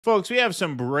Folks, we have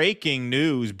some breaking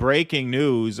news. Breaking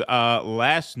news.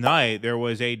 Last night, there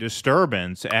was a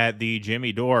disturbance at the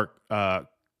Jimmy DORE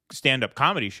stand-up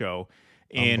comedy show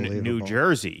in New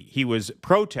Jersey. He was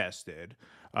protested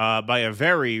by a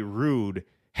very rude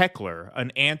heckler,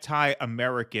 an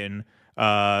anti-American,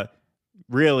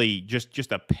 really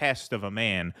just a pest of a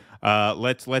man.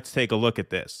 Let's take a look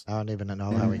at this. I don't even know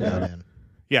how he got in.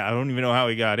 Yeah, I don't even know how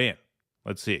he got in.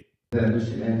 Let's see. Hey,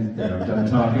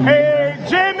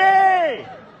 Jimmy!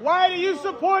 Why do you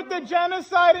support the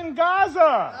genocide in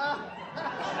Gaza?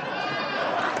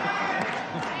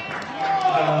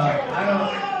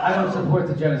 I don't support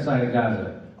the genocide in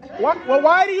Gaza. What? Well,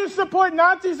 why do you support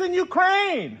Nazis in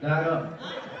Ukraine? No,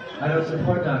 I don't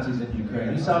support Nazis in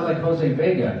Ukraine. You sound like Jose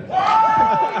Vega.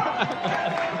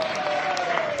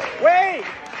 Wait,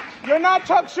 you're not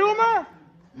Chuck Schumer?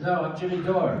 No, I'm Jimmy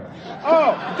DORE.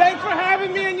 Oh, thanks for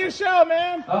having me in your show,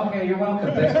 man. Okay, you're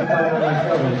welcome. Thanks for coming on my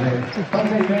show, Jose.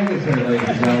 Jose Vega's here, ladies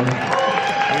and gentlemen.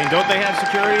 I mean, don't they have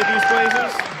security at these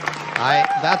places?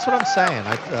 That's what I'm saying.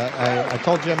 I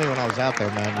told Jimmy when I was out there,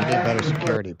 man, you need better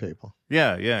security people.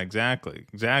 Yeah, exactly.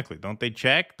 Don't they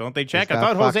check? I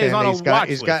thought Jose's on a watch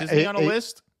list. Is he on a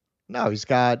list? No, he's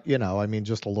got, I mean,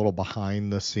 just a little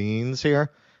behind the scenes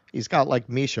here. He's got like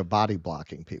Misha body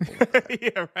blocking people.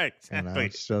 Yeah, right. Exactly.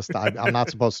 It's just I'm not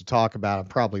supposed to talk about it. I'm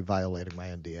probably violating my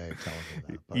NDA telling you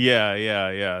that. But. Yeah.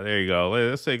 There you go.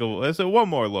 Let's take one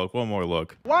more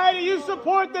look. Why do you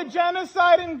support the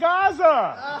genocide in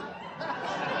Gaza?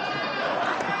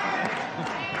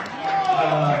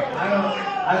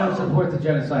 I don't support the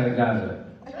genocide in Gaza.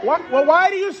 What? Well,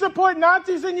 why do you support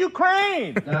Nazis in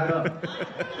Ukraine? No,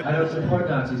 I don't support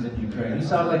Nazis in Ukraine. You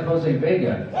sound like Jose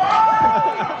Vega.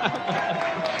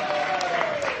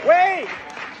 Wait,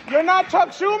 you're not Chuck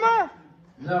Schumer?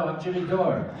 No, I'm Jimmy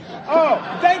DORE.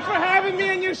 Oh, thanks for having me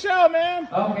in your show, man.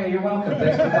 Okay, you're welcome.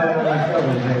 Thanks for coming on my show,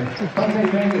 Jose. Jose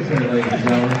Vega's here, ladies and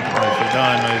gentlemen.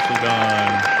 Nicely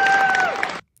done.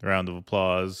 Round of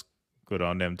applause. Good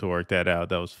on them to work that out.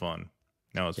 That was fun.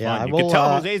 Fun. You could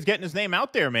tell Jose's getting his name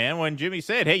out there, man. When Jimmy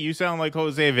said, "Hey, you sound like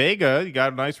Jose Vega," you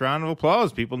got a nice round of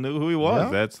applause. People knew who he was.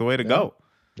 Yeah. That's the way to go.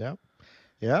 Yeah.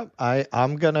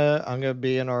 I'm gonna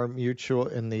be in our mutual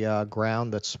in the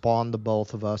ground that spawned the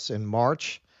both of us in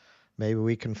March. Maybe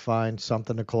we can find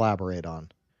something to collaborate on.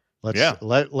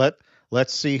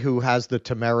 Let's see who has the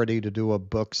temerity to do a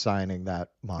book signing that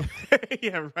month.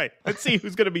 Yeah, right. Let's see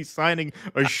who's going to be signing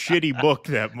a shitty book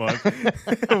that month.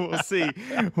 We'll see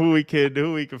who we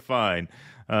can find,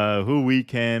 who we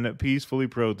can peacefully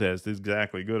protest.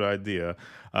 Exactly. Good idea.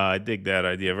 I dig that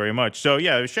idea very much. So,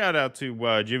 yeah, shout out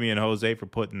to Jimmy and Jose for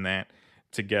putting that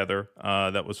together.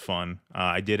 That was fun.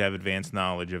 I did have advanced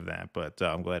knowledge of that, but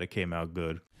I'm glad it came out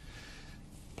good.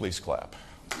 Please clap.